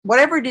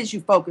whatever it is you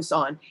focus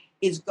on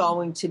is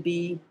going to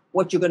be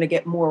what you're going to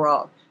get more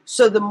of.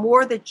 So the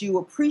more that you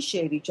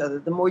appreciate each other,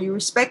 the more you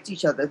respect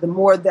each other, the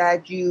more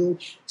that you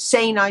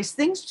say nice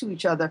things to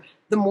each other,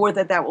 the more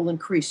that will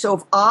increase. So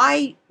if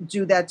I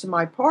do that to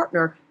my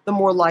partner, the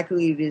more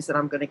likely it is that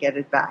I'm going to get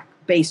it back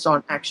based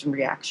on action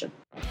reaction.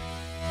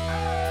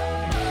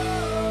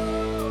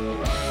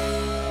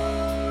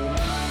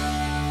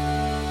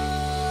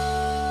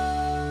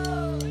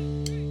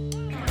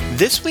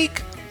 This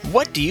week,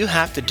 what do you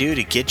have to do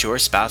to get your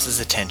spouse's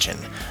attention?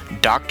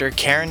 Dr.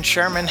 Karen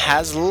Sherman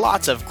has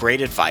lots of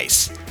great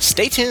advice.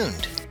 Stay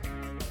tuned.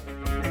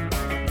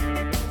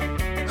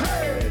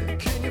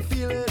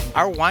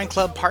 Our wine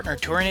club partner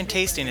Touring and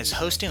Tasting is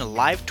hosting a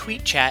live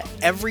tweet chat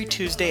every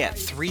Tuesday at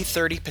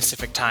 3:30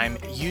 Pacific Time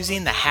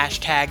using the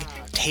hashtag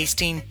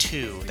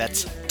Tasting2.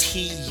 That's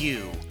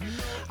TU.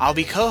 I'll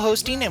be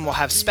co-hosting and we'll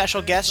have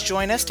special guests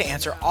join us to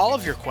answer all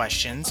of your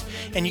questions,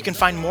 and you can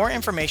find more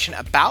information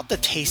about the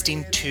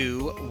Tasting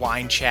 2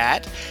 wine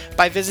chat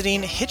by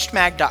visiting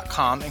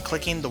hitchedmag.com and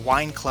clicking the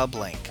wine club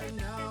link.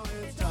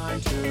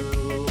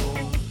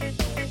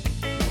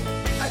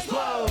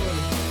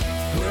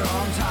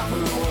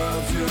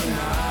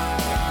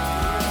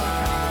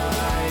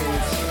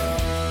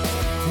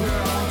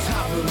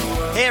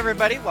 Hey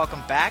everybody,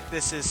 welcome back.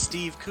 This is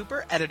Steve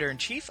Cooper,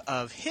 Editor-in-Chief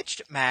of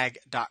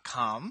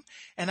hitchedmag.com,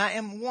 and I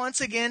am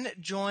once again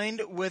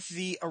joined with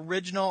the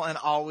original and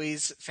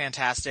always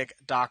fantastic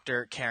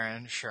Dr.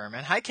 Karen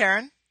Sherman. Hi,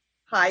 Karen.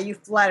 Hi, you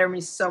flatter me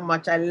so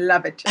much. I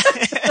love it.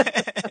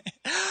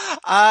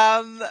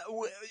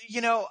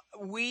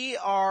 We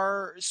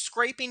are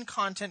scraping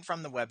content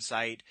from the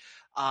website,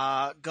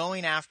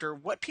 going after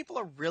what people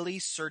are really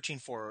searching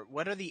for.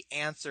 What are the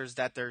answers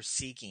that they're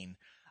seeking?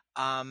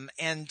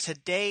 And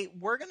today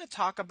we're going to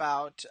talk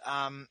about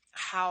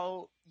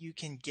how you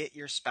can get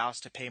your spouse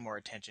to pay more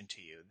attention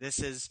to you. This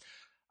is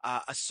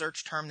a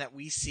search term that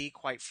we see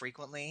quite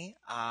frequently.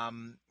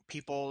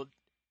 People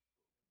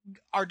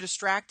are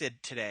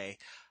distracted today,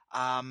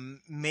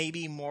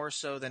 maybe more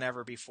so than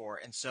ever before.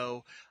 And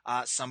so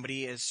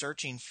somebody is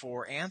searching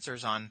for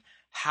answers on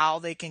how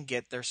they can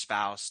get their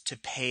spouse to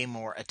pay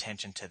more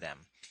attention to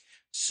them.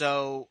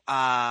 So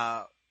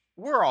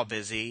we're all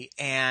busy,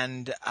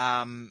 and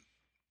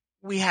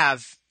we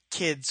have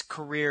kids,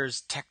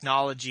 careers,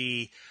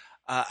 technology,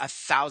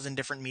 1,000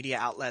 different media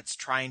outlets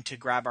trying to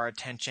grab our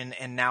attention,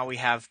 and now we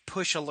have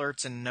push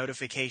alerts and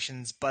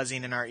notifications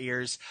buzzing in our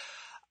ears.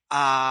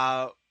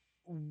 What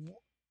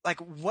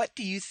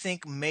do you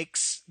think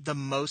makes the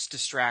most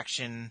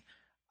distraction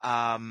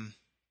in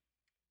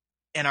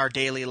our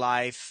daily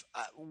life?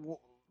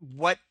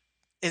 What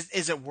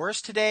is it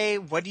worse today?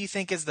 What do you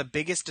think is the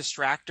biggest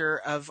distractor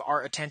of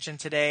our attention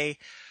today?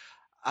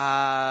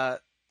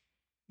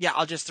 Yeah,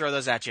 I'll just throw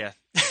those at you.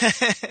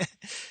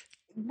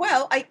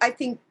 Well, I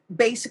think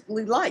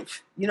basically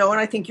life, and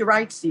I think you're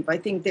right, Steve. I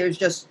think there's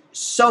just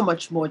so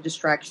much more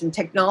distraction.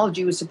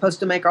 Technology was supposed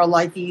to make our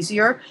life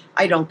easier.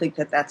 I don't think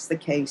that that's the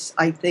case.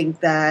 I think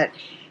that,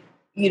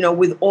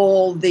 with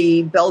all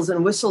the bells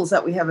and whistles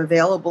that we have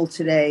available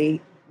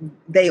today,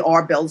 they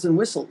are bells and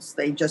whistles.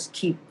 They just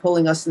keep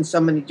pulling us in so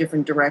many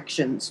different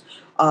directions.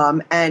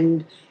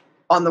 And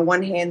on the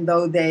one hand,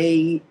 though,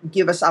 they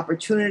give us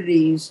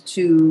opportunities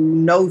to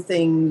know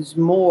things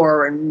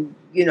more and,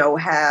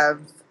 have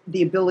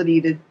the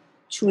ability to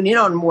tune in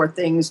on more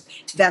things.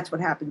 That's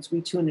what happens. We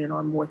tune in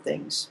on more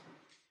things.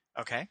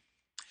 Okay.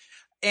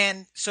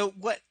 And so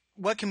what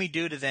can we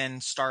do to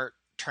then start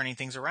turning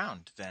things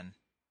around then?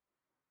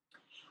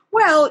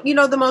 Well,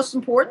 the most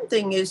important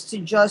thing is to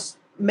just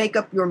make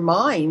up your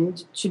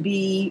mind to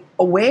be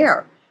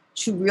aware,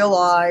 to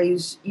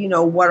realize,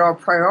 what are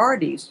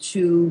priorities,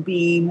 to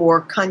be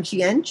more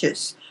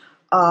conscientious.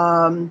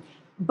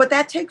 But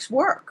that takes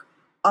work.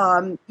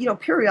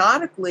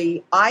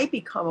 Periodically I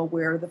become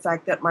aware of the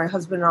fact that my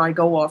husband and I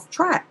go off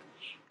track.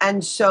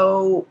 And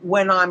so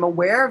when I'm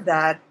aware of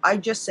that, I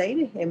just say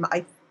to him,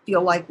 I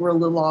feel like we're a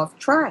little off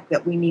track,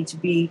 that we need to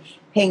be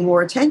paying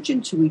more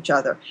attention to each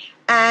other.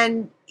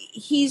 And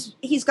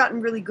he's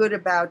gotten really good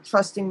about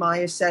trusting my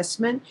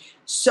assessment.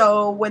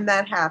 So when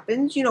that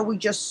happens, we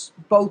just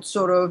both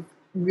sort of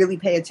really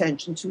pay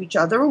attention to each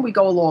other, and we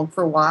go along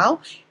for a while.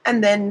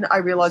 And then I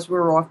realize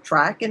we're off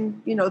track,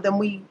 and, then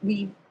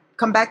we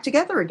come back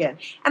together again.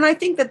 And I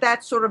think that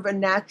that's sort of a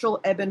natural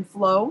ebb and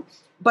flow.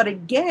 But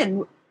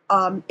again,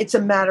 it's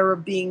a matter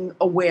of being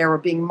aware, or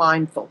being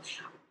mindful.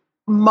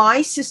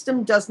 My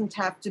system doesn't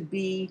have to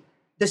be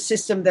the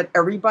system that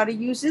everybody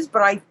uses,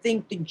 but I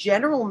think the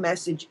general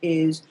message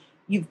is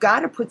you've got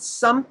to put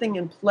something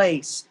in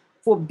place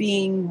for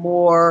being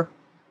more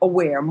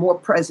aware, more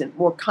present,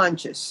 more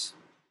conscious.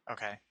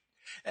 Okay.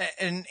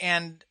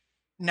 And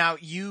now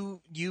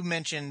you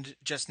mentioned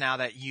just now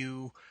that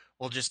you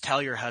will just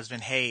tell your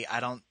husband, hey,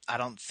 I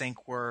don't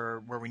think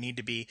we're where we need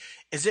to be.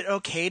 Is it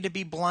okay to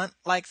be blunt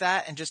like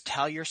that and just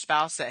tell your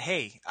spouse that,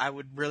 hey, I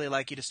would really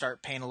like you to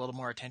start paying a little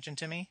more attention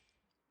to me?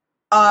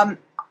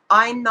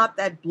 I'm not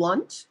that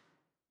blunt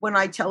when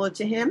I tell it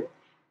to him.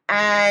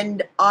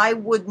 And I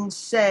wouldn't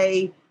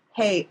say,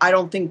 hey, I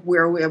don't think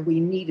we're where we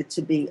need it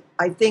to be.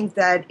 I think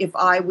that if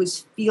I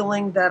was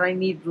feeling that I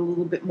needed a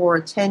little bit more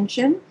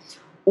attention,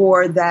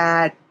 or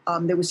that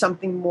there was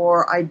something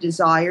more I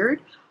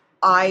desired,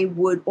 I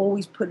would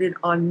always put it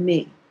on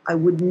me. I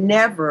would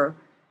never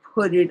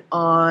put it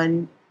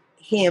on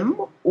him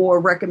or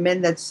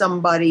recommend that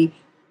somebody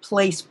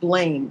place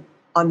blame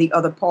on the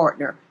other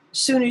partner. As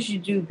soon as you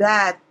do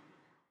that,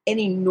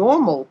 any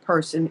normal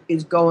person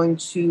is going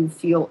to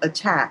feel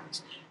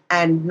attacked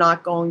and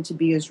not going to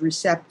be as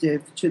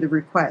receptive to the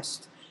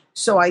request.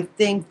 So I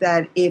think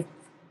that if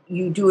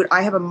you do it,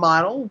 I have a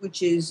model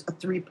which is a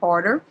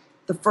three-parter.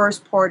 The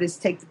first part is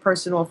take the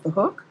person off the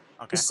hook.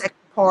 The Okay. second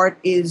part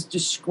is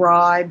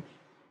describe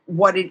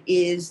what it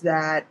is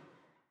that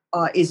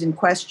is in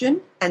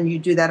question, and you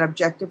do that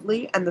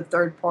objectively. And the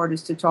third part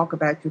is to talk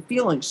about your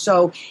feelings.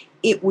 So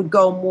it would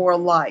go more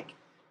like,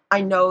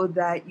 I know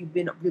that you've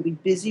been really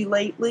busy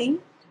lately,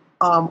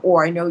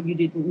 or I know you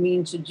didn't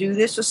mean to do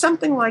this, or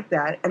something like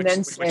that. And then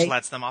Which say,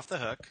 lets them off the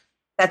hook.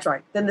 that's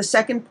right. Then the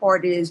second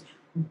part is,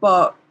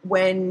 but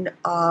when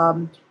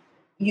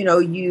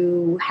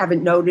you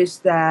haven't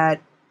noticed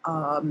that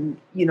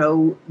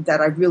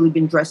that I've really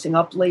been dressing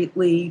up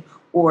lately,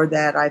 or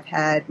that I've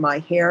had my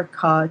hair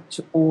cut,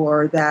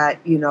 or that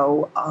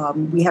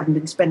we haven't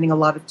been spending a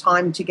lot of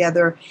time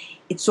together.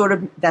 It's sort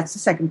of, that's the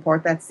second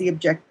part. That's the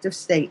objective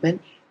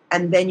statement.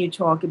 And then you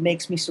talk. It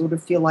makes me sort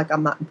of feel like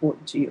I'm not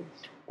important to you,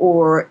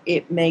 or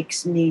it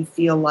makes me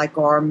feel like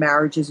our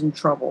marriage is in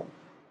trouble,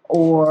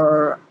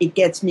 or it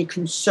gets me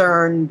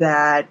concerned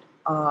that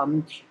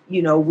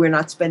we're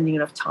not spending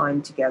enough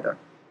time together.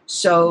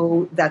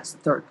 So that's the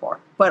third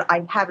part. But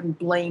I haven't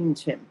blamed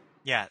him.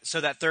 Yeah. So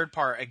that third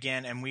part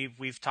again, and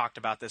we've talked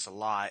about this a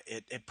lot.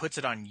 It puts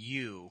it on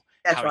you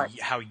That's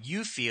right. how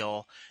you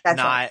feel, That's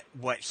right.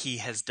 not what he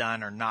has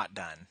done or not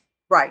done.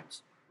 Right.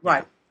 Yeah.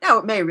 Right. Now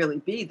it may really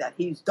be that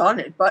he's done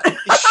it, but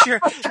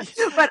Sure.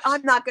 but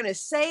I'm not going to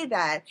say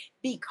that,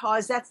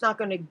 because that's not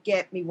going to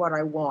get me what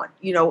I want.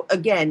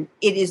 Again,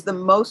 it is the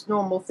most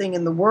normal thing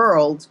in the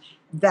world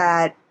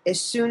that as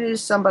soon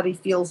as somebody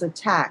feels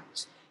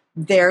attacked,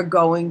 they're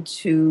going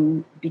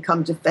to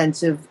become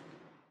defensive,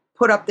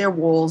 put up their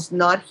walls,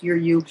 not hear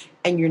you,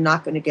 and you're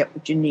not going to get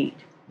what you need.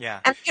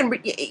 Yeah. And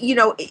again,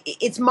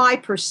 it's my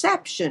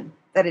perception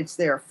that it's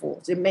their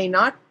fault. It may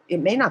not. It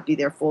may not be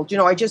their fault.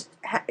 I just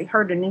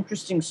heard an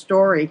interesting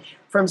story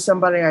from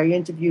somebody I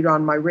interviewed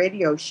on my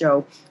radio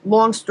show.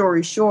 Long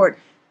story short,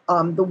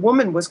 the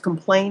woman was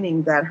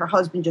complaining that her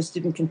husband just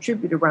didn't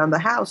contribute around the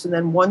house, and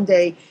then one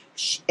day,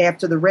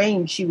 after the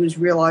rain, she was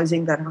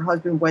realizing that her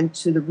husband went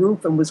to the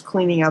roof and was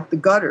cleaning out the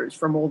gutters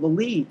from all the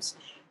leaves.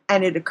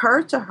 And it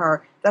occurred to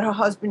her that her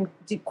husband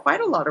did quite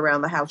a lot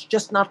around the house,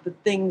 just not the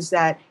things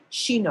that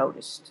she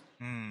noticed.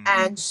 Mm.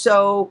 And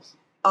so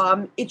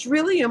it's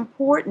really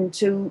important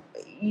to,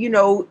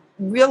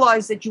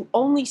 realize that you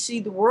only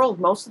see the world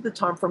most of the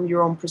time from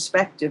your own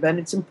perspective. And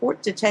it's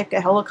important to take a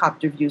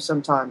helicopter view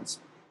sometimes.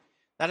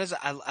 That is,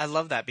 I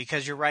love that,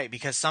 because you're right.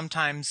 Because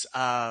sometimes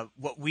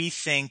what we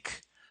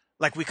think,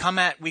 like we come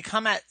at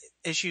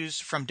issues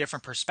from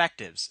different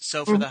perspectives.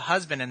 So for Mhm. the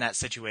husband in that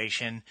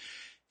situation,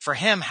 for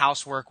him,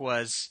 housework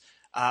was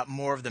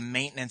more of the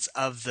maintenance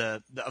of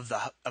the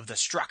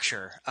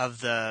structure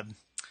of the.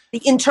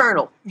 The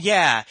internal.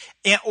 Yeah,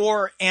 and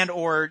or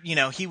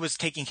he was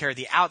taking care of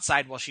the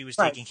outside while she was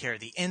Right, taking care of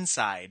the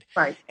inside.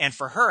 right, And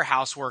for her,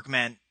 housework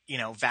meant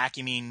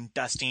vacuuming,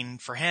 dusting.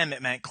 For him,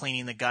 it meant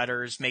cleaning the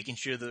gutters, making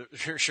sure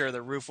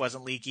the roof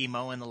wasn't leaky,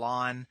 mowing the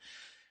lawn.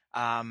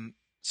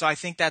 So I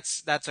think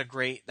that's a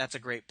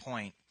great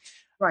point.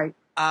 right.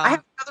 I have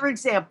Um, another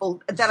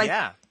example that I think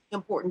yeah. is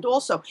important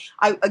also.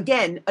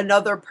 Again,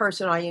 another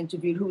person I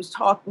interviewed who was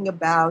talking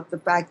about the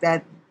fact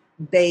that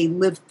they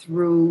lived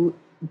through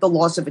the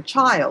loss of a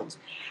child.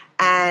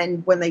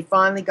 And when they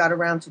finally got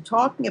around to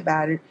talking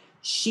about it,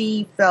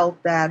 she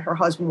felt that her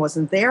husband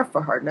wasn't there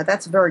for her. Now,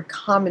 that's a very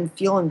common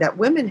feeling that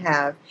women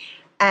have.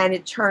 And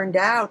it turned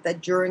out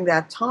that during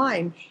that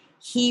time,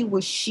 he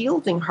was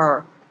shielding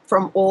her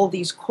from all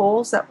these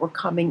calls that were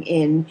coming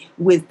in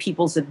with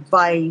people's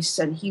advice.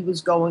 And he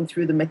was going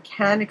through the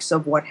mechanics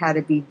of what had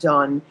to be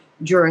done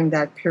during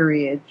that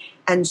period.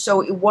 And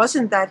so it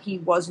wasn't that he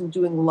wasn't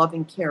doing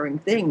loving, caring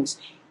things.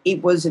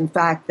 It was, in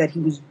fact, that he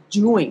was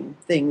doing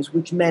things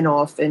which men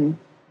often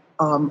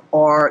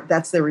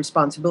that's their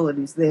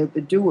responsibilities. They're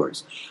the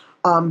doers.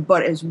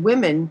 But as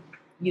women,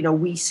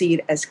 we see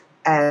it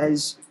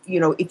as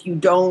if you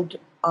don't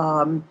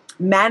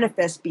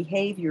manifest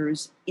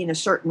behaviors in a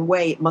certain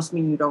way, it must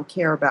mean you don't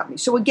care about me.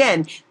 So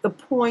again, the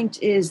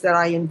point is that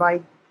I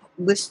invite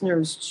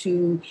listeners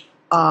to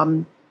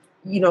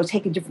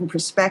take a different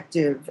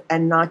perspective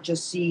and not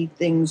just see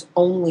things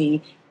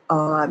only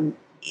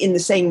in the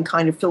same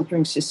kind of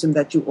filtering system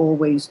that you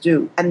always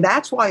do. And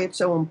that's why it's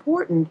so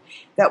important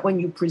that when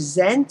you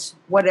present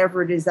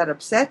whatever it is that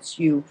upsets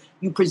you,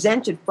 you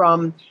present it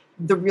from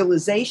the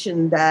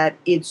realization that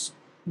it's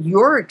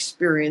your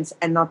experience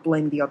and not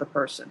blame the other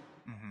person.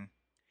 Hmm.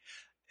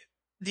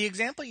 The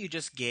example you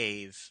just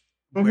gave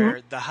Hmm.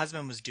 where the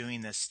husband was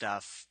doing this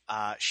stuff,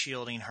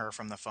 shielding her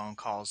from the phone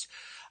calls.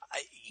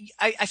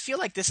 I feel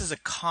like this is a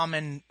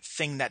common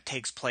thing that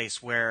takes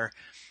place where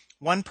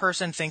one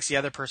person thinks the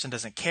other person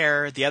doesn't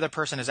care. The other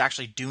person is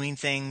actually doing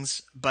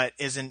things, but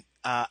isn't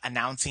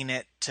announcing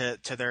it to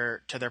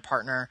their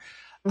partner,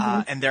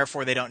 Hmm. and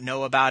therefore they don't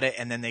know about it,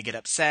 and then they get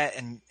upset,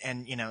 and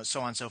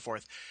so on and so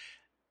forth.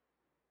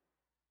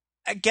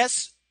 I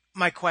guess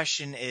my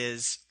question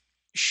is,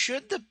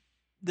 should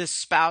the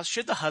spouse,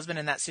 should the husband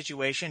in that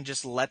situation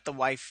just let the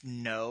wife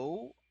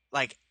know,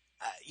 like,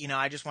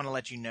 I just want to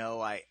let you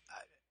know,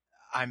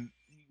 I'm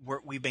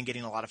we've been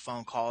getting a lot of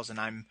phone calls, and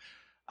I'm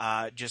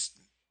just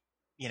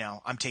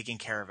I'm taking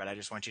care of it. I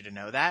just want you to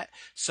know that,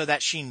 so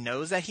that she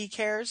knows that he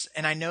cares.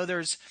 And I know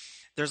there's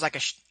like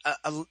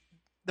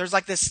there's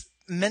like this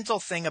mental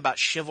thing about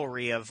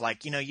chivalry of,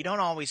 like, you don't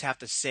always have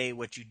to say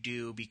what you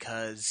do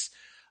because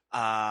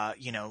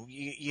you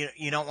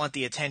don't want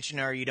the attention,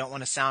 or you don't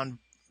want to sound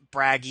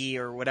braggy,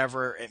 or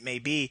whatever it may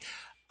be.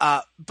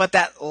 But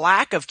that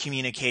lack of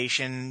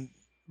communication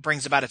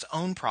brings about its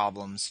own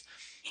problems.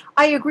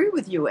 I agree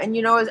with you. And,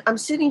 as I'm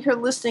sitting here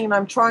listening and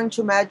I'm trying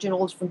to imagine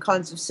all different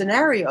kinds of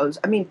scenarios.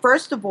 I mean,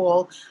 first of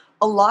all,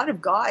 a lot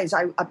of guys,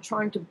 I'm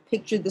trying to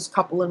picture this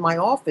couple in my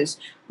office,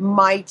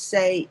 might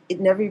say, it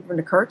never even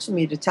occurred to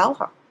me to tell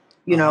her,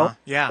 you know, Uh-huh.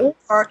 Yeah.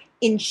 or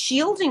in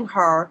shielding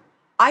her,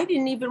 I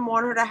didn't even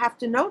want her to have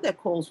to know that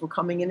calls were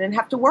coming in and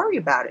have to worry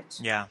about it.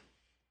 Yeah.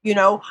 You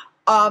know,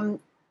 um,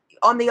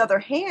 on the other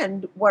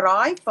hand, what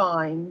I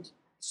find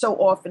so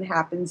often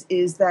happens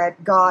is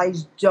that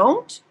guys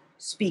don't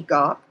speak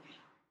up.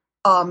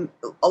 A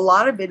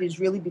lot of it is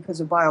really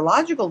because of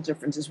biological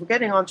differences. We're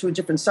getting onto a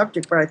different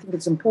subject, but I think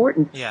it's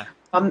important. Yeah.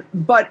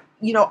 But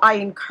I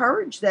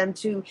encourage them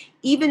to,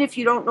 even if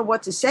you don't know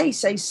what to say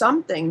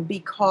something,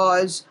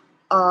 because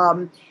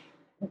um,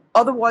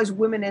 otherwise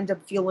women end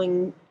up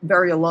feeling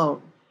very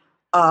alone.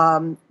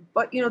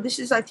 But this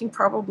is, I think,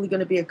 probably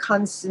going to be a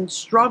constant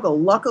struggle.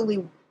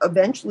 Luckily,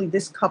 eventually,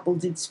 this couple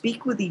did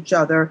speak with each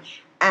other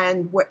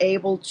and were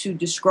able to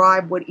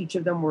describe what each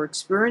of them were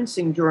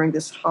experiencing during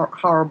this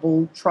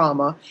horrible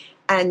trauma,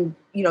 and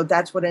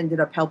that's what ended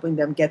up helping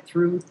them get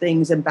through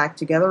things and back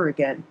together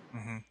again.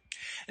 Hmm.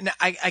 And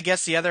I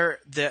guess the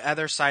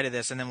other side of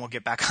this, and then we'll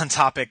get back on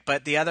topic.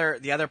 But the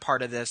other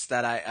part of this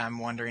that I'm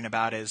wondering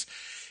about is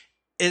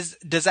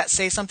does that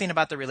say something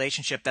about the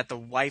relationship, that the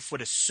wife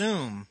would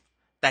assume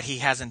that he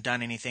hasn't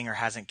done anything or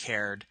hasn't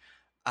cared?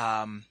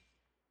 Um,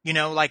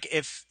 like,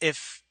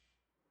 if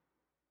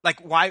like,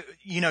 why,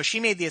 she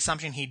made the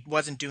assumption he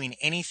wasn't doing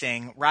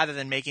anything, rather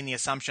than making the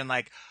assumption,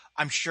 like,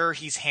 I'm sure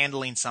he's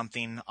handling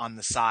something on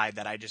the side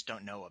that I just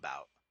don't know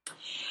about.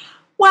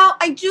 Well,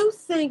 I do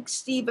think,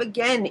 Steve,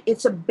 again,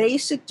 it's a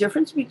basic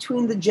difference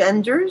between the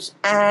genders,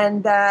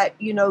 and that,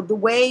 the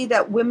way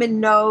that women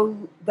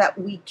know that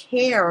we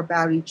care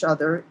about each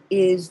other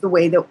is the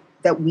way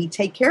that we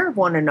take care of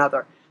one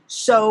another.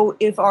 So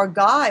if our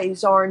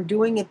guys aren't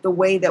doing it the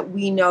way that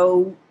we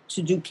know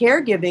to do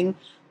caregiving,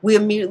 we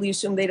immediately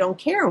assume they don't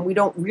care. And we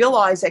don't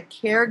realize that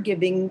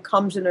caregiving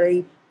comes in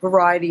a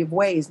variety of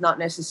ways, not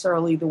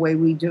necessarily the way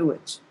we do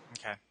it.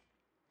 Okay.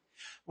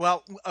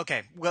 Well,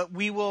 okay.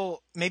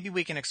 Well, maybe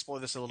we can explore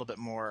this a little bit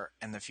more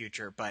in the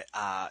future. But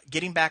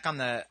getting back on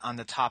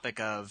the topic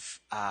of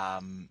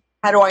How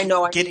do I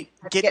know I getting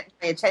need to get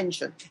my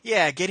attention?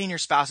 yeah, getting your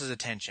spouse's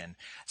attention.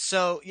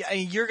 So yeah,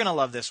 you're gonna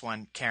love this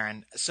one,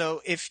 Karen.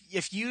 So if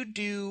you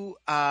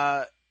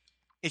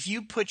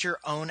put your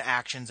own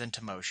actions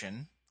into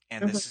motion,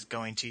 and Hmm. this is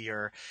going to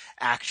your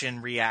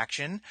action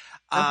reaction,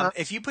 Uh-huh.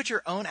 if you put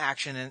your own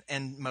action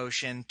in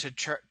motion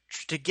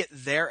to get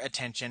their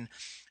attention,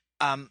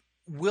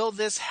 will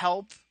this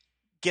help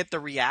get the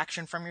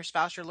reaction from your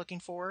spouse you're looking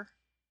for?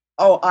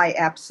 Oh, I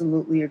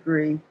absolutely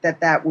agree that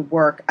that would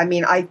work. I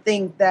mean, I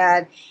think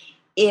that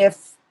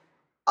if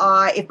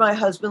if my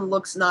husband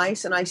looks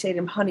nice and I say to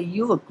him, "Honey,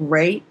 you look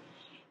great,"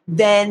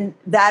 then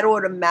that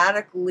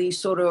automatically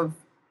sort of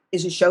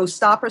is a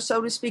showstopper,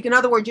 so to speak. In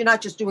other words, you're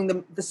not just doing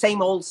the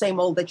same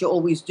old that you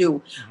always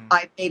do. Hmm.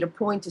 I made a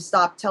point to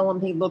stop, tell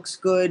him he looks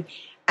good,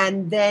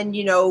 and then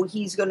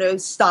he's going to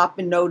stop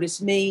and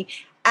notice me.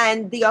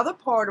 And the other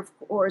part, of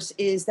course,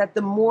 is that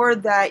the more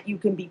that you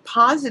can be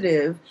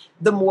positive,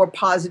 the more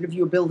positive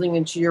you're building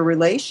into your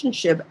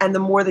relationship, and the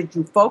more that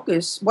you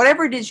focus,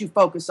 whatever it is you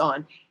focus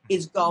on,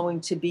 is going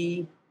to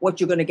be what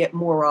you're going to get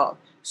more of.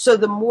 So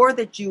the more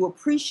that you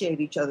appreciate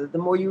each other, the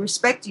more you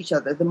respect each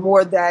other, the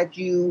more that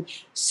you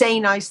say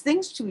nice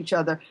things to each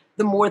other,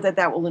 the more that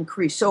that will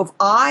increase. So if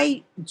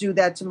I do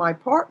that to my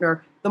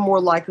partner, the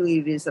more likely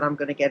it is that I'm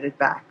going to get it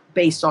back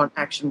based on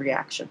action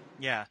reaction.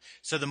 Yeah.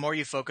 So the more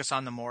you focus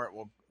on, the more it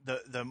will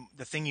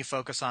the thing you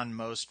focus on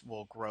most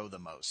will grow the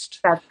most.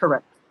 That's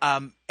correct.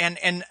 And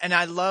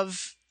I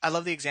love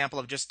the example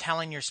of just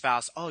telling your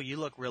spouse, "Oh, you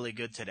look really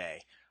good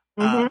today,"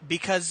 Hmm.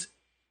 because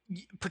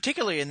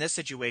particularly in this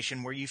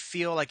situation where you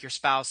feel like your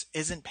spouse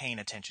isn't paying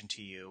attention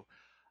to you,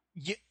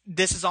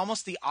 this is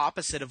almost the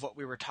opposite of what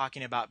we were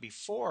talking about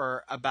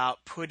before,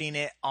 about putting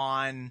it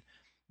on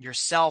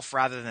yourself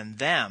rather than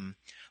them.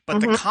 but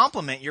the Hmm.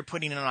 compliment you're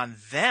putting it on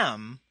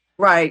them,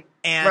 Right. Right.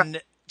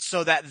 and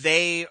so that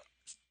they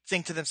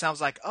think to themselves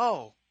like,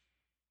 oh,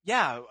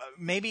 yeah,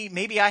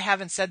 maybe I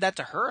haven't said that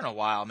to her in a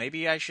while.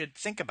 Maybe I should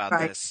think about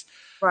Right. this.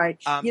 Right.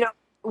 Um,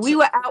 We so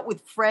were out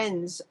with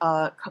friends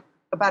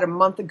about a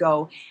month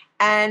ago,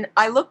 and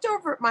I looked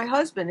over at my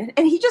husband,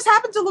 and he just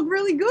happened to look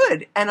really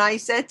good. And I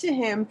said to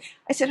him,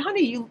 I said,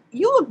 "Honey,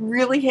 you look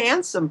really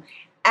handsome."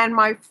 And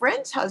my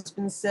friend's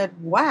husband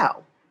said,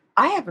 "Wow,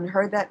 I haven't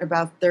heard that in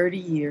about 30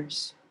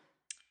 years."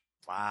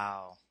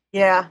 wow.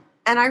 Yeah,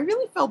 and I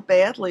really felt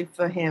badly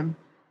for him.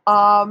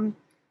 Um,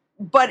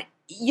 but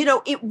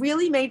it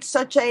really made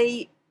such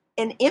a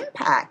an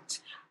impact.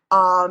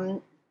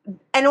 Um,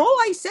 and all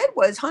I said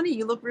was, "Honey,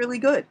 you look really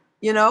good."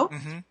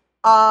 Hmm.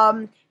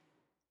 Um,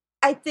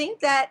 I think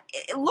that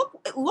look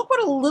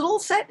what a little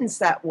sentence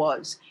that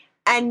was.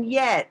 And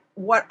yet,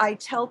 what I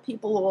tell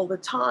people all the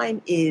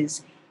time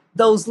is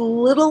those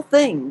little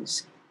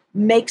things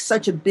make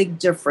such a big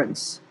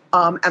difference.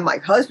 And my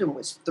husband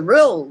was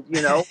thrilled,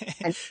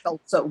 and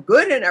felt so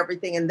good and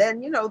everything. And then,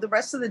 the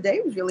rest of the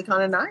day was really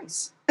kind of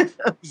nice.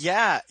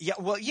 Yeah, yeah.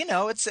 Well,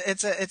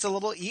 it's a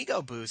little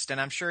ego boost, and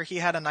I'm sure he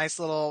had a nice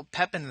little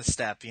pep in the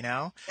step,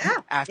 Yeah,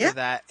 after yeah.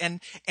 that. And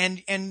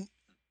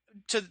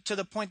to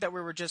the point that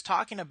we were just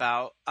talking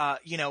about,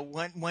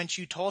 once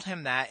you told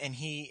him that, and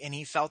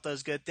he felt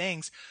those good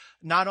things,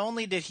 not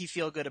only did he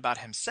feel good about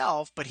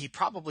himself, but he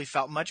probably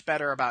felt much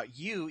better about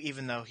you,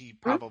 even though he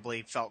Mhm.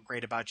 probably felt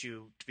great about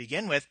you to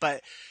begin with.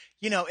 But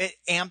it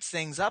amps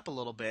things up a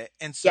little bit,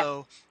 and Yeah.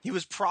 so he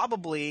was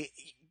probably.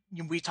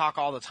 We talk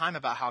all the time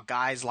about how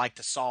guys like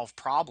to solve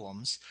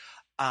problems.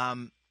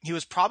 He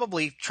was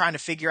probably trying to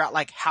figure out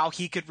like how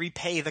he could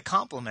repay the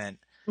compliment,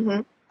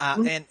 Hmm.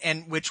 Hmm.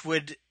 and which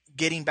would,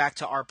 getting back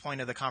to our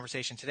point of the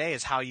conversation today,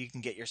 is how you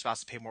can get your spouse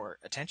to pay more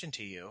attention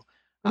to you.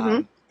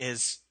 Hmm.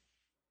 Is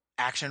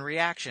action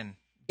reaction.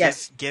 Give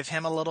Yes. give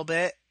him a little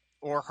bit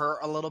or her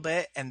a little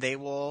bit, and they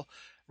will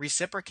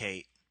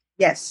reciprocate.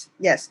 Yes,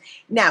 yes.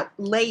 Now,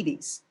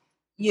 ladies,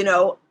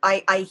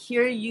 I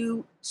hear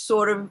you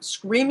sort of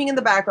screaming in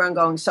the background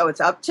going, "So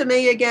it's up to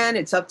me again.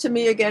 It's up to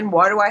me again.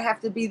 Why do I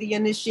have to be the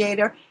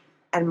initiator?"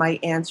 And my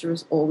answer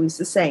is always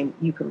the same.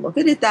 You can look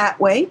at it that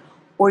way,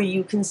 or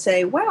you can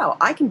say, "Wow,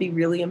 I can be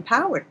really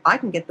empowered. I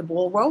can get the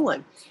ball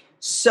rolling."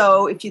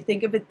 So if you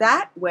think of it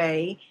that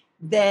way,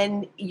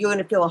 then you're going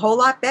to feel a whole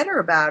lot better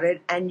about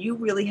it, and you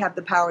really have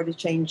the power to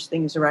change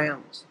things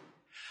around.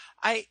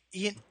 I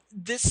you,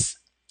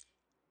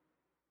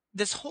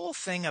 this whole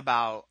thing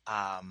about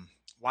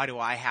why do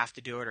I have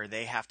to do it or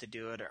they have to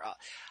do it, or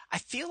I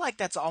feel like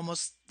that's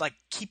almost like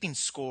keeping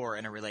score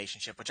in a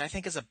relationship, which I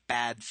think is a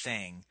bad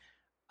thing.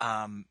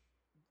 Um,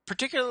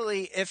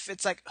 Particularly if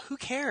it's like, who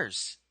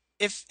cares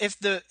if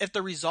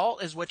the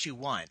result is what you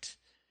want,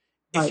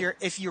 Right.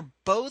 if you're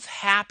both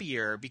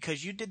happier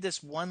because you did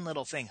this one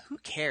little thing, who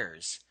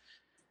cares?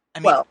 I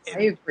mean, Well,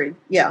 I agree.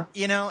 Yeah.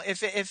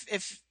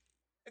 if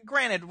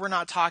granted, we're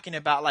not talking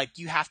about like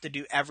you have to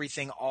do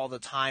everything all the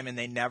time and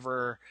they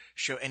never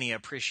show any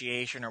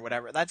appreciation or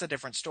whatever. That's a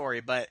different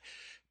story. But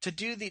to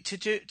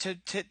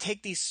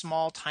take these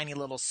small, tiny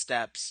little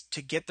steps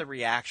to get the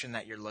reaction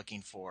that you're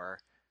looking for,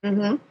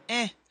 Hmm.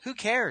 who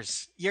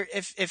cares?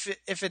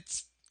 If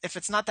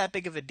it's not that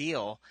big of a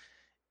deal,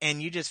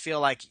 and you just feel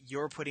like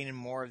you're putting in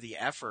more of the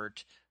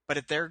effort, but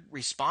if they're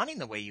responding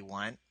the way you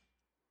want,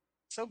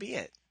 so be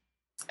it.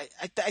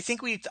 I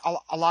think we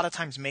a lot of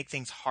times make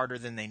things harder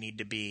than they need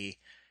to be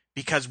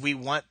because we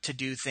want to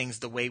do things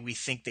the way we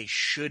think they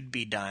should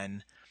be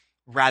done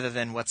rather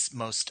than what's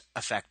most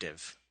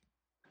effective.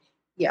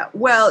 Yeah.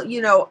 Well,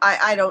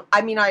 I don't,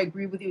 I mean, I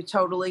agree with you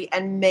totally.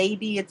 And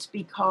maybe it's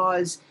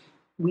because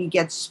we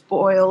get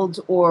spoiled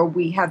or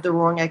we have the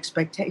wrong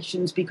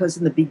expectations because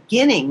in the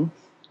beginning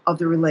of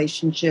the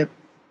relationship,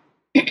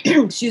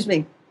 excuse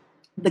me,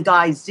 the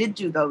guys did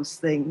do those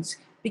things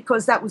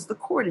because that was the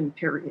courting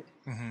period.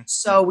 Hmm.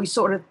 So we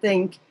sort of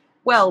think,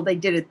 well, they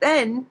did it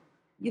then,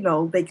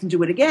 they can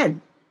do it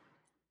again.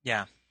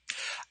 Yeah.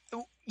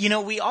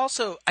 We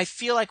also, I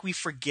feel like we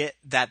forget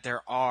that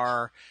there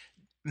are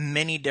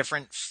many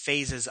different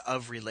phases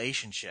of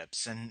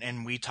relationships,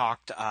 and we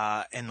talked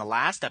in the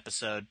last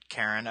episode,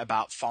 Karen,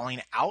 about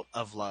falling out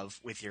of love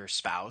with your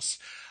spouse.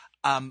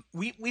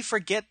 We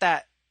forget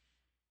that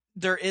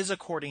there is a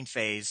courting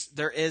phase,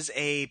 there is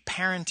a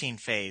parenting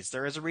phase,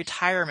 there is a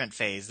retirement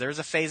phase, there's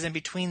a phase in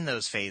between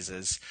those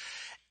phases,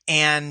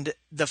 and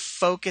the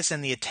focus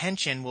and the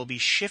attention will be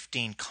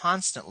shifting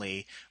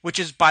constantly, which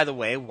is, by the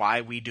way,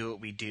 why we do what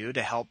we do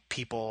to help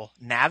people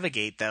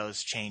navigate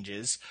those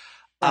changes.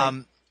 Right.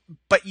 um,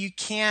 but you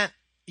can't,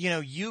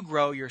 you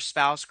grow, your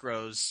spouse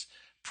grows,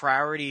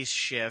 priorities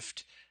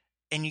shift,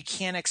 and you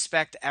can't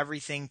expect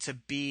everything to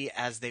be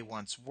as they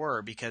once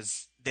were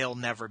because they'll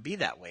never be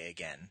that way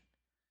again.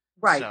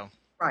 Right. So,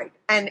 Right.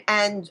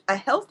 And a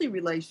healthy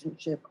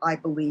relationship, I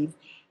believe,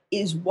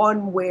 is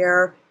one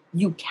where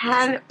you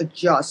can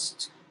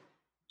adjust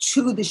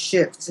to the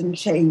shifts and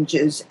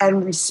changes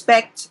and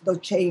respect the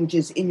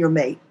changes in your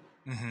mate.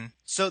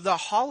 so the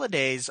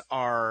holidays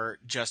are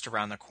just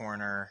around the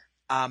corner.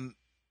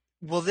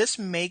 Will this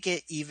make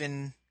it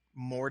even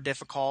more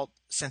difficult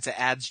since it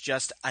adds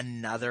just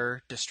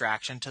another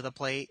distraction to the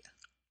plate?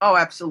 Oh,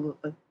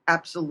 absolutely.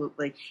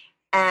 Absolutely.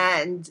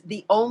 And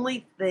the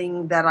only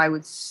thing that I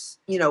would,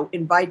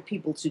 invite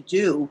people to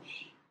do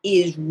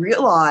is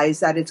realize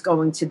that it's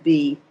going to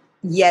be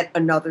yet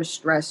another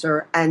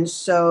stressor. And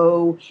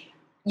so,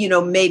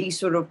 maybe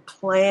sort of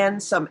plan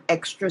some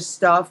extra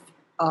stuff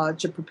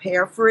to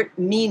prepare for it,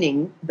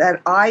 meaning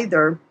that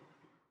either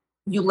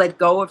you let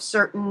go of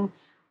certain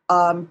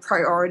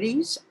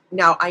priorities.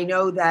 Now, I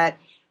know that,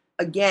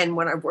 again,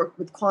 when I've worked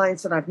with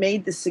clients and I've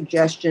made this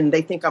suggestion,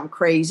 they think I'm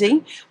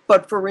crazy.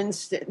 But for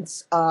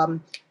instance,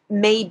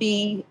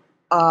 maybe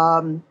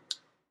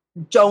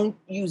don't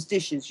use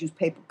dishes, use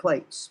paper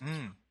plates,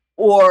 Mm,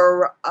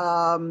 or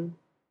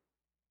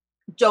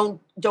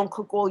don't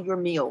cook all your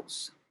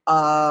meals.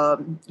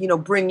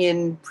 Bring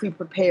in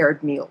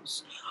pre-prepared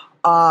meals.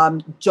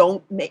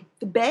 Don't make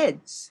the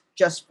beds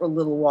just for a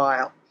little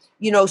while.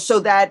 So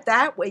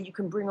that way you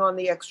can bring on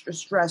the extra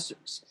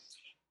stressors.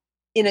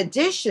 In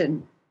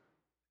addition,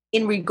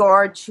 in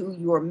regard to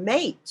your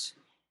mate,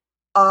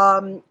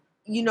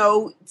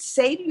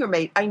 say to your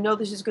mate, I know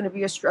this is going to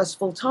be a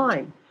stressful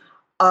time.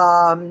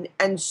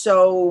 And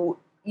so,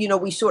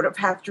 we sort of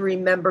have to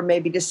remember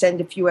maybe to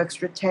send a few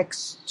extra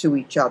texts to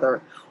each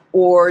other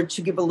or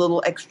to give a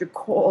little extra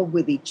call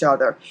with each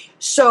other.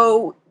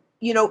 So,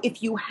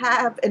 if you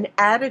have an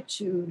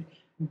attitude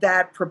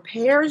that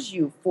prepares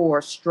you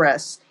for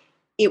stress,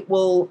 it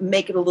will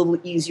make it a little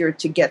easier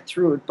to get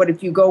through it. But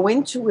if you go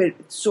into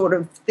it sort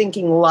of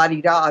thinking la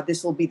di da,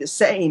 this will be the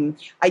same,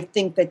 I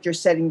think that you're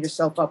setting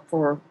yourself up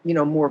for,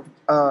 more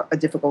a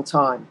difficult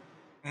time.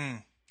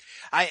 mm.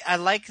 I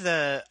like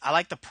the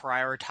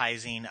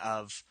prioritizing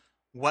of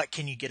what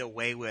can you get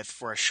away with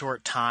for a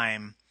short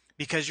time,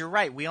 because you're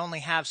right, we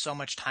only have so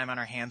much time on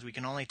our hands. We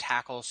can only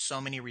tackle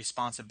so many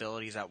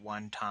responsibilities at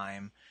one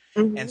time.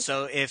 And Hmm.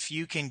 so if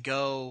you can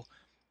go,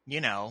 you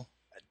know,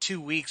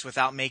 2 weeks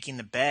without making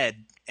the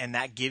bed, and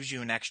that gives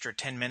you an extra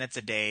 10 minutes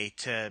a day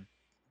to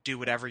do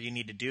whatever you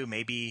need to do.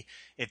 Maybe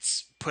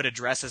it's put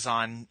addresses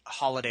on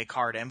holiday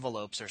card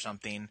envelopes or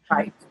something.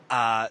 Right.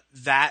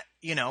 That,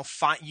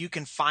 you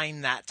can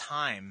find that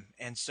time.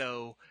 And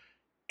so,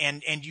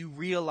 and you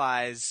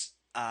realize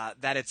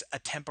that it's a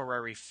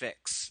temporary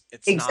fix.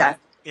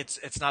 Exactly.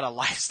 It's not a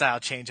lifestyle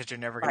change that you're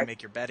never going to Right.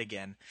 make your bed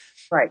again.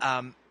 Right.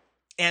 Um,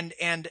 and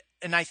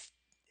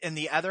and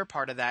the other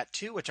part of that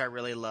too, which I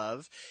really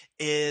love,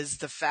 is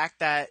the fact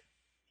that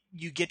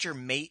you get your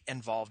mate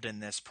involved in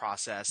this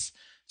process,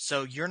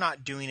 so you're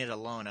not doing it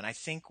alone. And I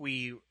think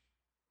we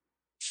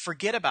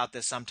forget about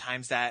this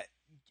sometimes, that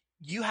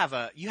you have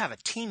a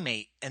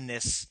teammate in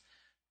this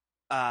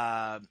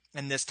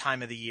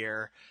time of the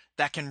year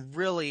that can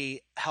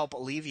really help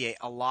alleviate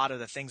a lot of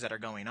the things that are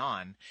going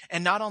on.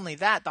 And not only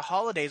that, the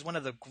holidays, one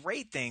of the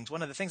great things,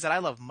 one of the things that I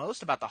love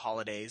most about the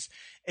holidays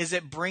is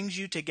it brings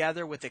you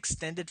together with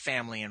extended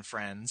family and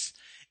friends.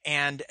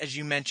 And as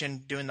you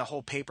mentioned, doing the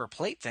whole paper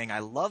plate thing, I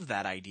love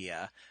that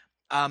idea.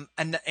 And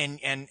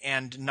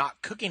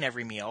not cooking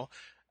every meal,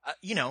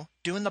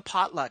 doing the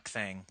potluck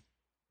thing.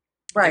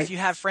 If Right. you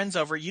have friends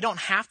over, you don't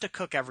have to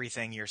cook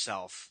everything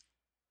yourself.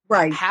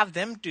 Right. Have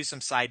them do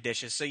some side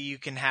dishes so you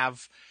can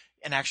have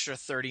an extra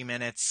 30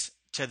 minutes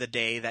to the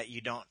day that you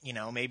don't,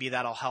 maybe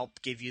that'll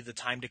help give you the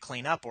time to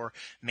clean up, or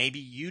maybe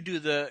you do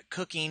the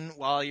cooking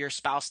while your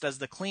spouse does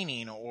the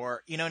cleaning,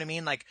 or you know what I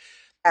mean? Like,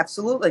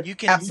 Absolutely. you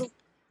can Absolutely.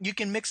 you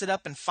can mix it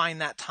up and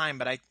find that time.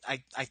 But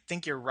I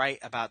think you're right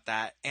about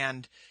that,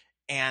 and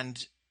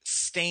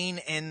staying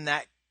in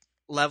that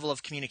level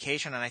of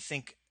communication. And I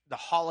think the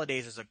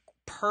holidays is a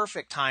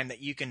perfect time that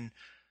you can,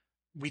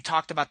 we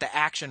talked about the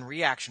action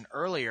reaction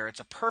earlier. It's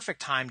a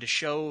perfect time to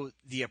show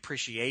the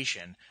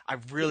appreciation. I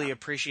really Yeah.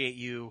 appreciate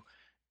you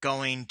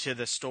going to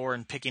the store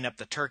and picking up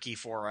the turkey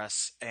for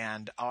us.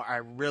 And I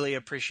really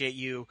appreciate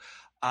you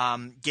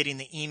getting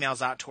the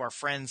emails out to our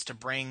friends to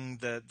bring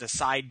the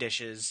side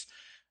dishes,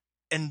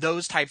 and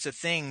those types of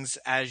things.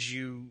 As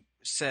you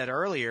said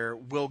earlier,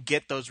 will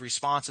get those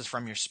responses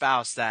from your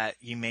spouse that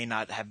you may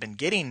not have been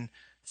getting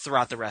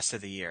throughout the rest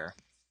of the year.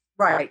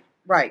 Right.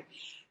 Right.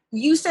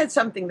 You said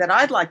something that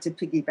I'd like to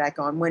piggyback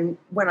on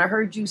when I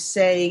heard you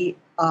say,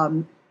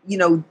 you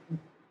know,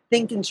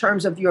 think in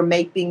terms of your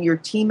mate being your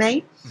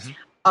teammate. Hmm.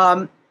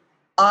 Um,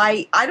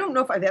 I don't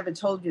know if I've ever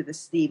told you this,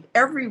 Steve.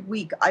 Every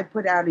week I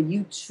put out a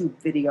YouTube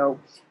video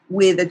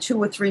with a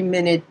 2 or 3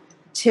 minute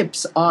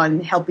tips on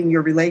helping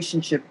your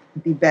relationship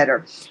be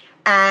better.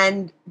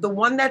 And the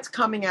one that's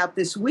coming out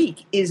this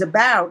week is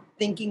about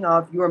thinking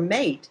of your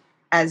mate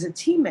as a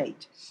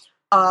teammate.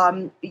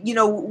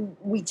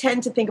 We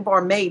tend to think of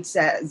our mates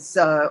as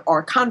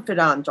our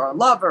confidant, our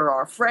lover,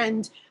 our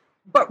friend,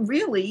 but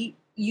really,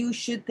 you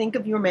should think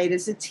of your mate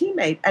as a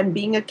teammate and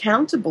being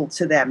accountable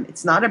to them.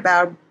 It's not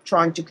about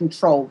trying to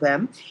control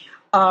them,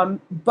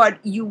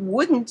 but you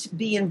wouldn't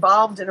be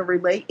involved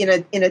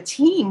in a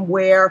team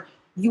where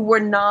you were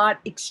not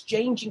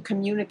exchanging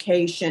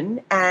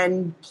communication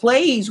and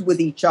plays with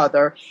each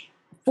other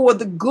for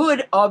the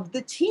good of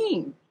the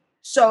team.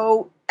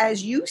 So,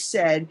 as you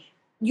said,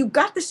 you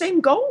got the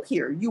same goal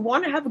here. You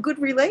want to have a good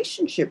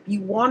relationship.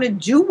 You want to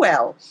do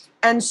well.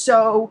 And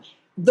so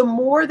the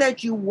more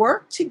that you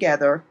work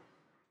together,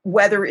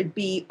 whether it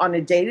be on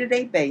a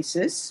day-to-day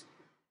basis,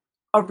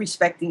 of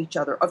respecting each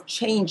other, of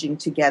changing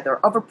together,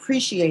 of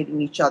appreciating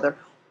each other,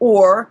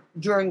 or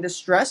during the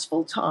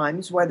stressful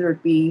times, whether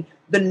it be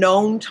the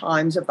known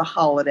times of the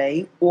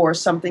holiday or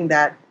something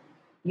that,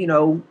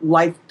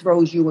 life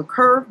throws you a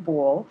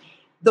curveball,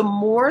 the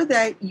more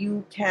that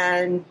you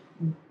can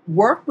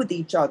work with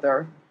each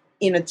other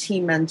in a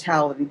team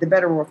mentality, the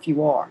better off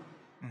you are.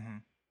 Mm-hmm.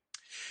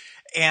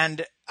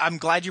 And I'm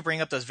glad you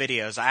bring up those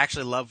videos. I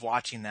actually love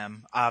watching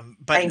them.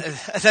 But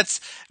that's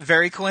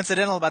very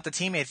coincidental about the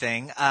teammate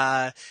thing.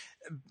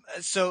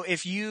 So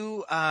if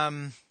you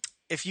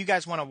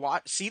guys want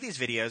to see these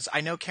videos,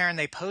 I know, Karen,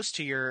 they post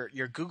to your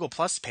Google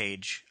Plus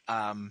page.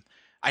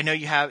 I know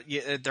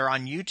they're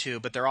on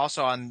YouTube, but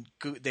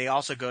they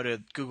also go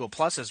to Google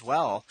Plus as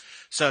well.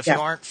 So if you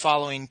aren't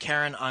following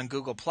Karen on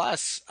Google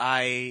Plus,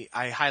 I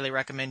highly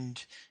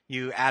recommend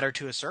you add her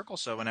to a circle.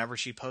 So whenever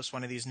she posts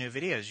one of these new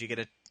videos, you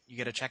get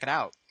to check it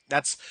out.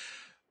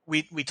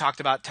 We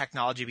talked about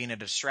technology being a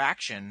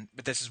distraction,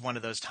 but this is one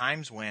of those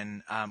times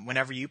when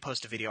whenever you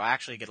post a video, I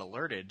actually get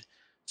alerted,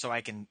 so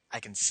I can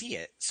see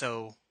it.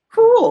 So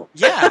cool.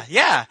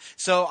 Yeah.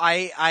 So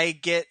I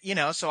get,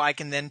 so I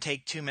can then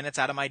take 2 minutes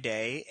out of my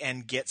day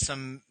and get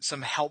some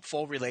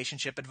helpful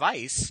relationship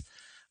advice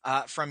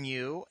from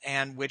you,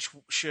 and which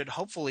should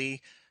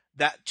hopefully,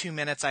 that 2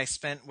 minutes I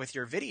spent with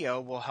your video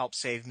will help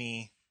save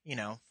me,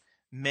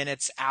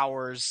 minutes,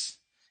 hours,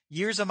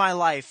 years of my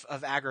life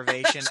of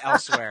aggravation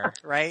elsewhere,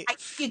 right? I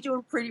think you're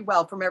doing pretty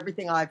well from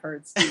everything I've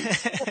heard, Steve.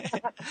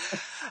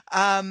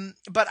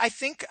 But I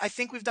think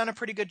we've done a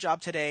pretty good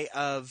job today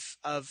of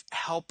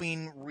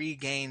helping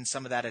regain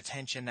some of that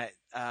attention that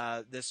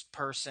this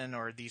person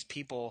or these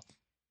people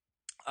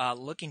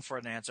looking for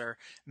an answer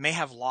may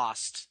have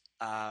lost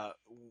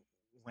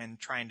when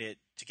trying to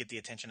get the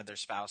attention of their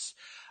spouse.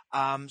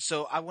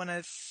 So I want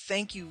to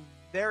thank you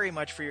very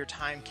much for your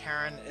time,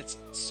 Karen. It's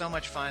so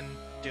much fun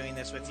doing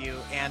this with you,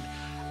 and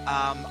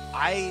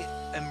I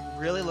am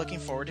really looking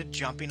forward to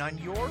jumping on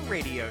your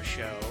radio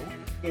show.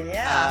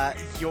 Yeah.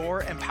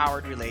 Your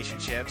Empowered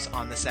Relationships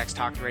on the Sex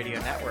Talk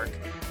Radio Network.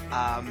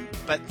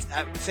 But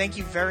thank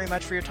you very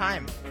much for your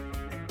time.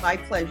 My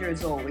pleasure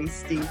as always,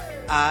 Steve.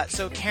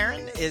 So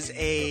Karen is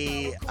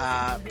a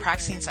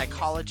practicing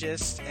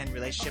psychologist in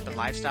relationship and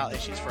lifestyle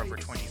issues for over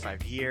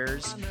 25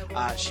 years.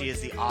 She is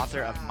the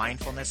author of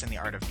Mindfulness and the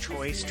Art of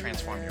Choice,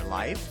 Transform Your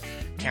Life.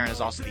 Karen is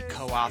also the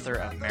co-author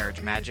of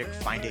Marriage Magic,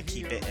 Find It,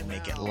 Keep It, and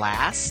Make It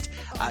Last.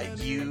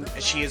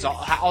 She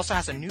also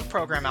has a new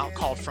program out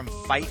called From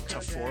Fight to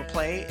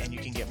Foreplay, and you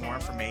can get more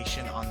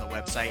information on the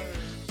website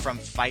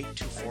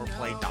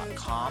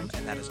FromFightToForeplay.com,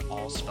 and that is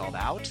all spelled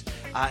out.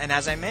 And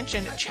as I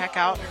mentioned, check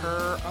out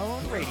her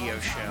own radio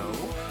show,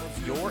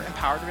 Your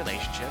Empowered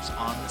Relationships,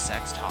 on the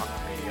Sex Talk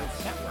Radio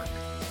Network.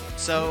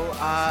 So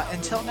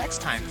until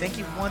next time, thank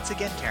you once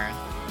again, Karen.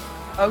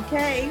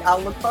 Okay, I'll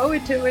look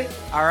forward to it.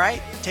 All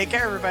right, take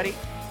care, everybody.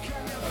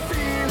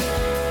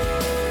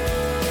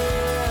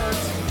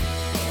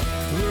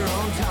 We're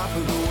on top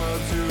of the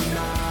world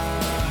tonight.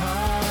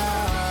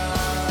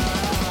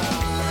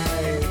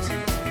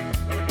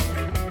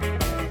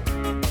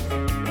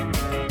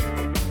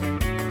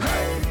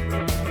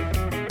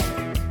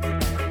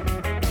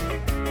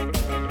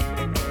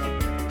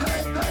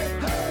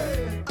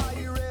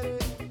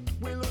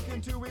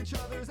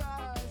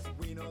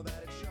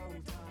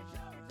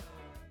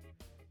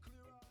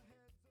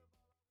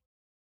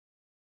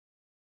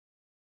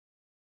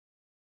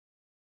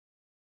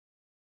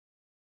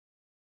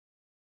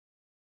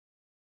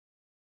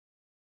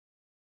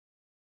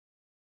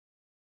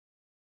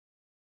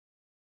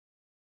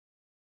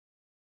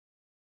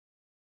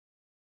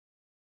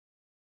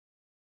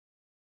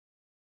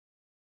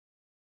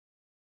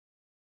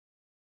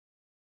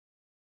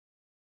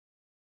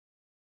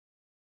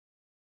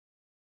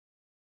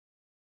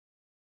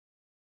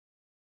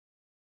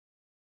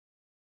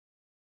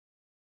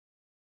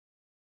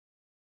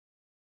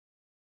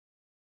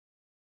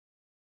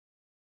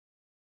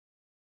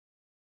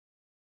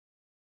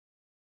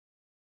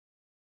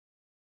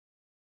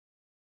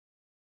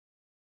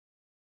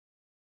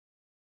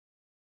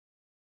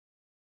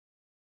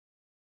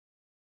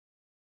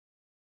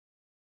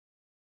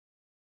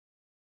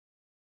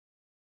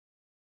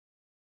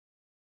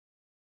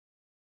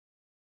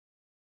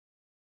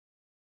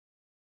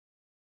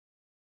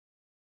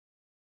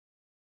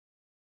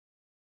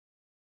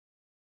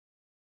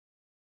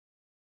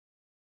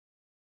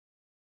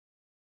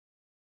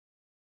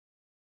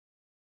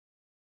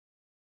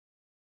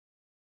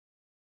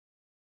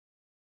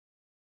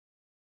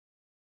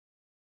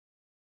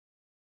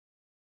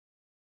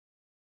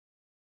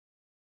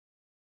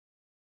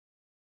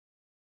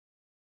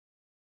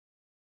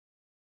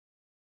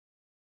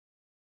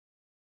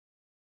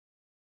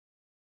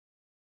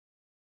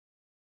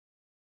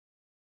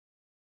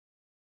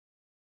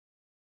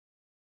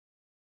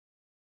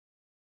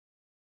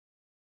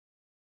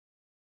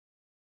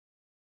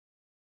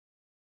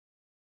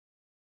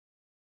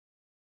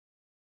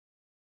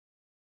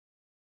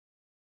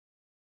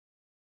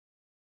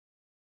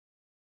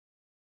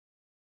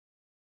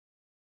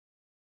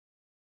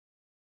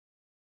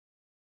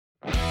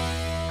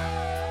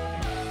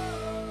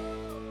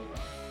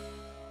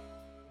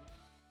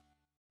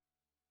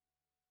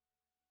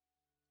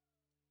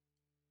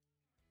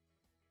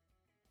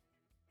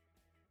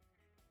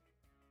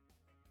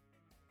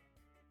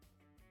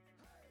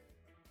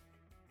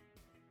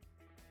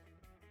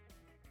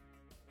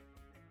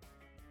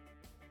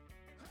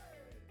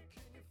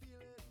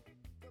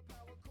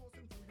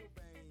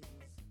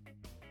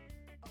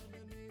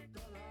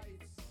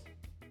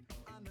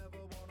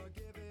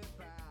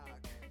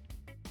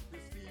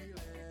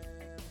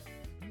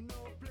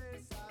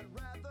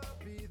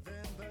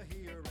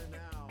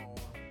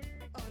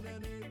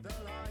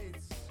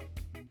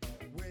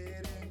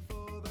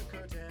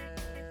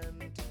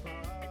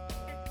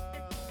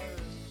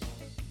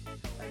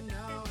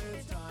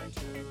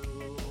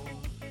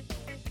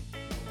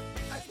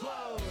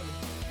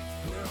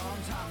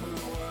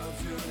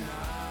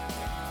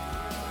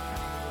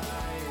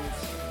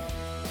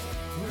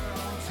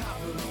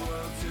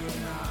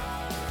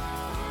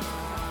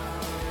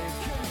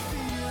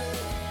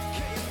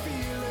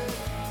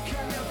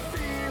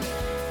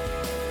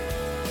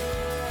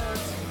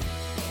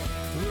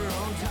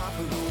 top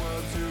of the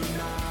world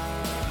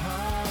tonight.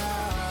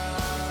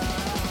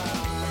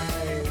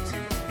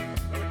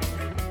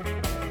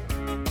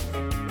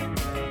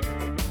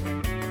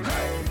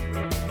 Hey!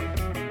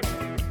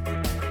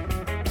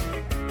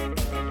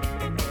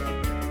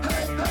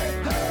 Hey, hey,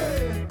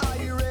 hey! Are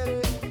you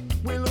ready?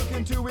 We look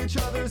into each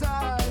other's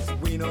eyes.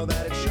 We know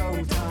that it's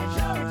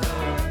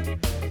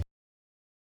showtime.